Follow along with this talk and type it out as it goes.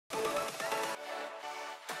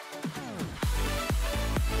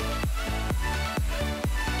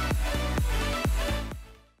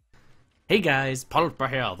Hey guys, PaulPer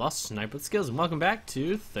here, the Sniper with Skills, and welcome back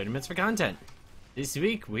to 30 Minutes for Content. This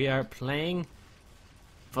week we are playing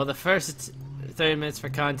for the first 30 Minutes for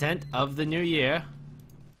Content of the new year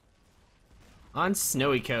on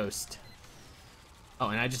Snowy Coast. Oh,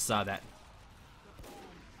 and I just saw that.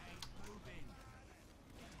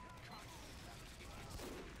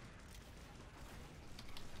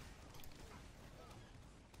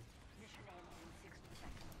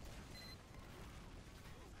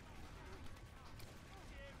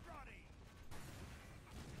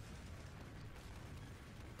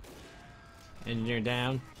 And you're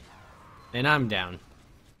down. And I'm down.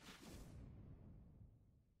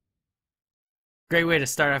 Great way to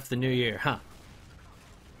start off the new year, huh?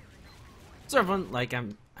 So everyone, like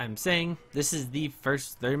I'm saying, this is the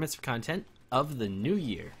first 30 minutes for content of the new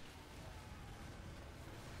year.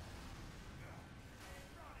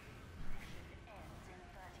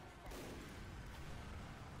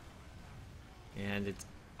 And it's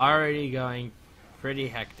already going pretty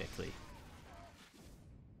hectically.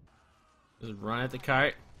 Just run at the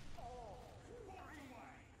cart.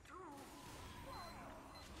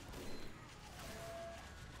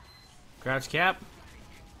 Crouch cap.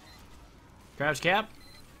 Crouch cap.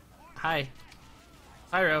 Hi.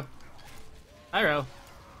 Pyro. Pyro.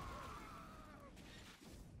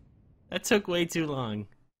 That took way too long.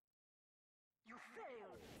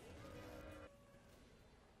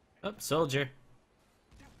 Oh, soldier.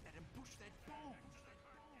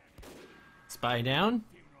 Spy down.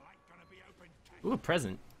 Ooh, a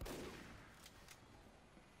present.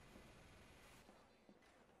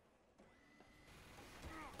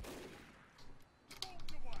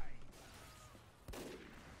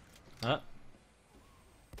 Up.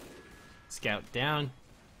 Scout down.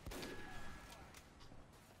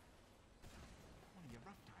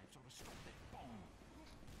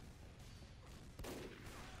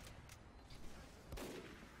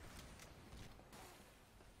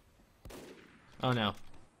 Oh no.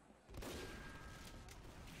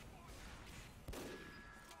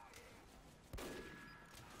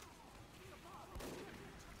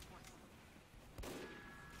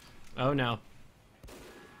 Oh no.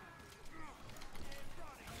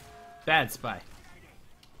 Bad spy.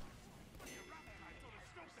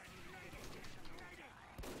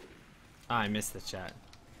 Oh, I missed the shot.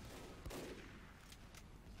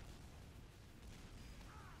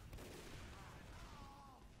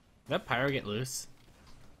 Did that pyro get loose?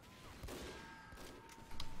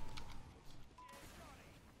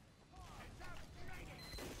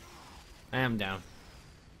 I am down.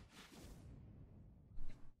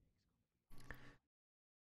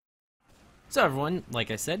 So everyone,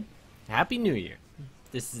 like I said, Happy New Year.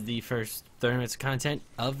 This is the first 30 minutes of content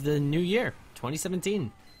of the new year,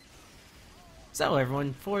 2017. So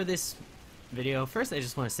everyone, for this video, first I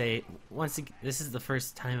just want to say, once again, this is the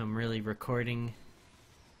first time I'm really recording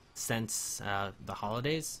since the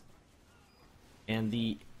holidays. And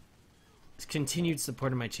the continued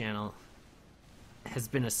support of my channel has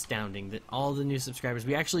been astounding. That all the new subscribers,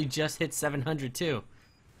 we actually just hit 700 too.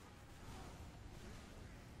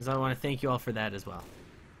 So I want to thank you all for that as well.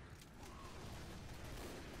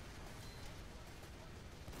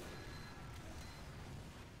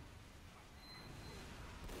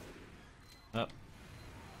 Up.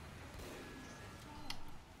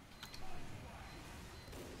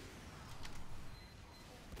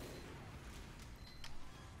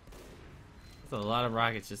 That's a lot of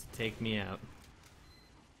rockets just to take me out.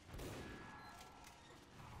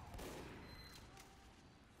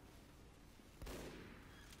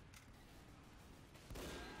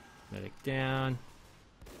 Medic down.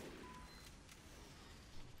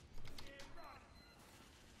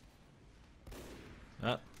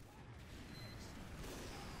 Up.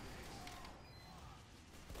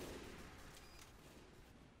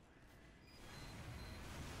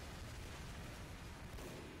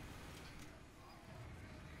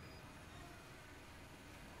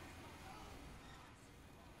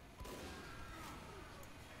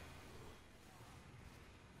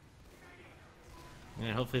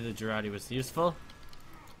 And hopefully the Girardi was useful.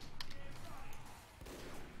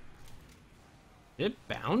 Did it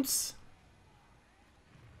bounce?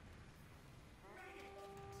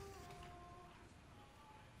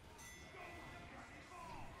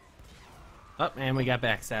 Oh, and we got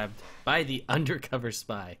backstabbed by the undercover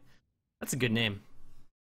spy. That's a good name.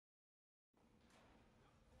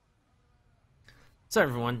 So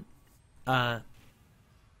everyone, I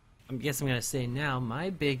guess I'm going to say now,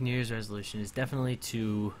 my big New Year's resolution is definitely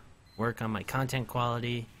to work on my content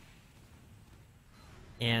quality.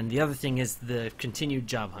 And the other thing is the continued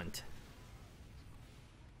job hunt.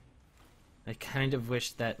 I kind of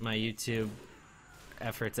wish that my YouTube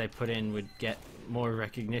efforts I put in would get more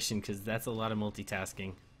recognition, because that's a lot of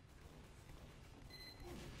multitasking.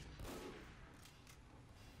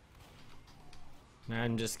 Now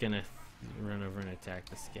I'm just gonna run over and attack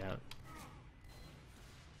the scout.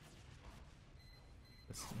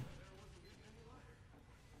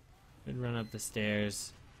 Could run up the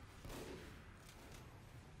stairs.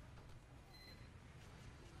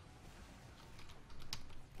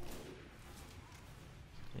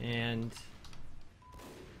 And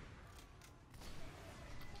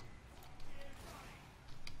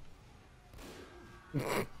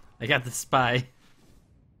I got the spy.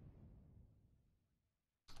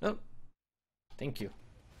 Oh, thank you.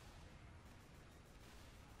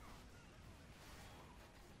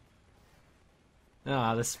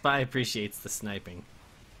 Ah, the spy appreciates the sniping.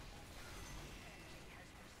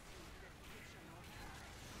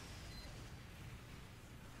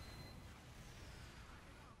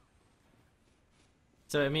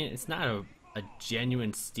 So, I mean, it's not a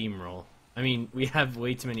genuine steamroll. I mean, we have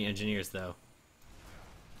way too many engineers, though.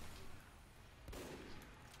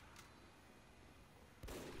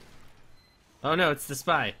 Oh no, it's the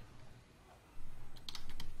spy.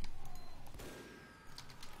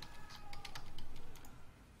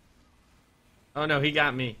 Oh no, he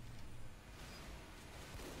got me.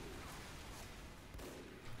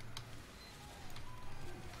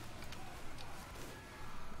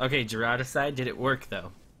 Okay, Gerard aside, did it work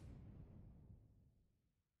though?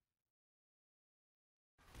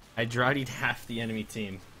 I Gerardied half the enemy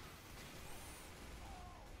team.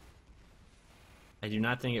 I do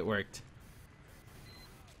not think it worked.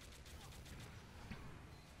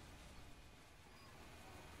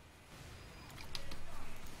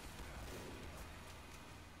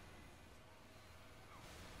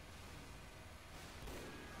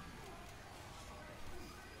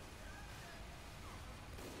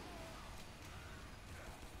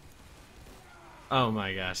 Oh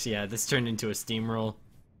my gosh, yeah, this turned into a steamroll.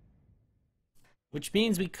 Which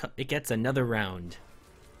means it gets another round.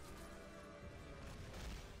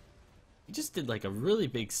 He just did like a really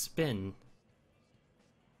big spin.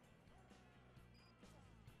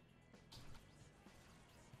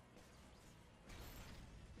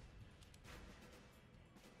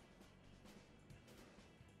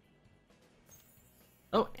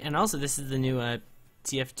 Oh, and also this is the new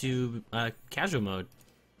TF2 casual mode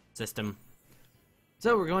system.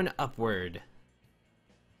 So we're going upward.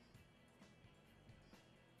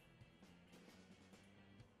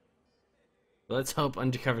 Let's hope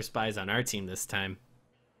undercover spy's on our team this time.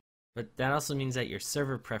 But that also means that your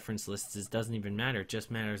server preference list doesn't even matter. It just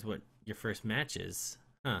matters what your first match is.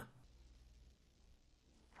 Huh.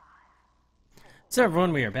 So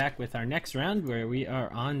everyone, we are back with our next round where we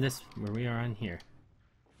are on here.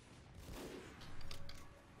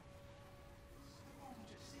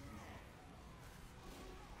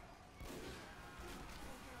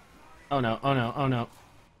 Oh no, oh no, oh no.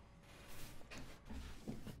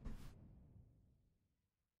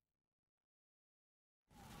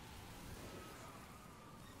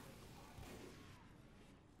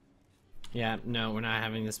 Yeah, no, we're not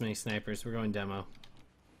having this many snipers. We're going demo.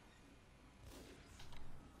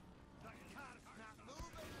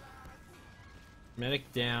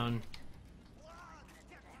 Medic down.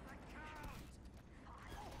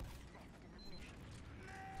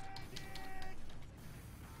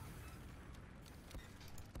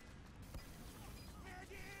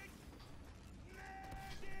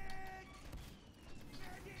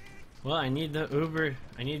 Well, I need the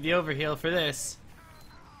overheal for this.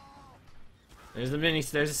 There's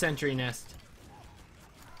a sentry nest.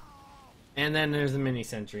 And then there's a mini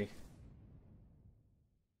sentry.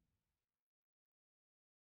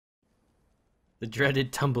 The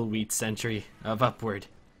dreaded tumbleweed sentry of upward.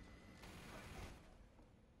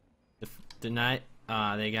 Deny.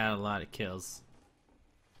 Ah, they got a lot of kills.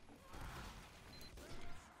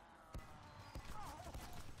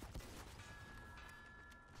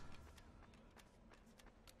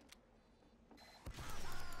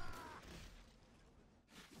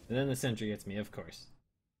 And then the sentry gets me, of course.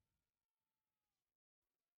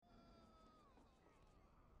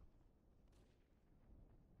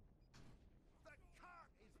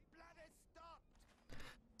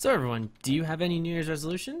 So everyone, do you have any New Year's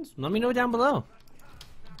resolutions? Let me know down below.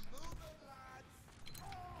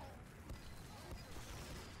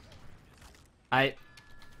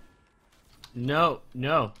 No.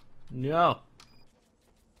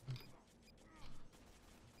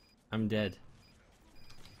 I'm dead.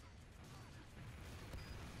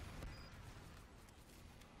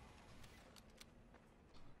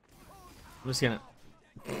 I'm just gonna...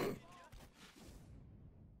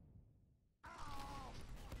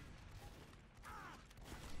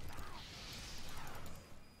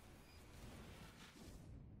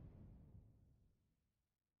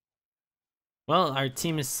 Well, our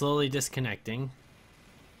team is slowly disconnecting.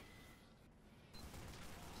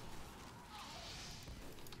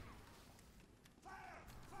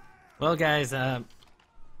 Well, guys,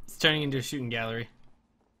 it's turning into a shooting gallery.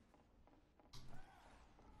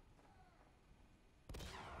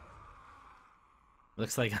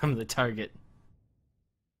 Looks like I'm the target.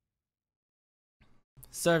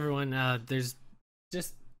 So everyone, there's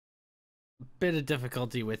just a bit of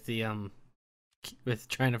difficulty with the with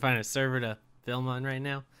trying to find a server to film on right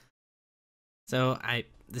now. So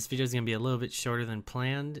this video is gonna be a little bit shorter than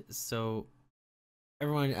planned. So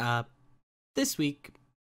everyone, this week,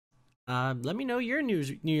 let me know your New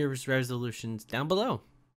Year's resolutions down below.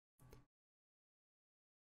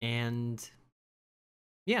 And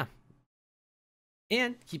yeah,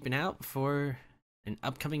 and keep an eye out for an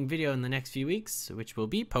upcoming video in the next few weeks, which will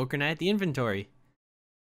be Poker Night at the Inventory,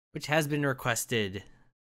 which has been requested.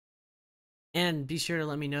 And be sure to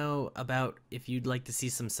let me know about if you'd like to see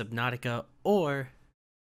some Subnautica or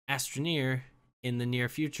Astroneer in the near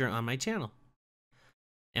future on my channel.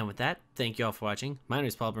 And with that, thank you all for watching. My name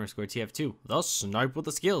is PaulPer TF2, the Snipe with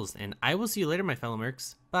the Skills, and I will see you later, my fellow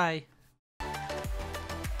Mercs. Bye.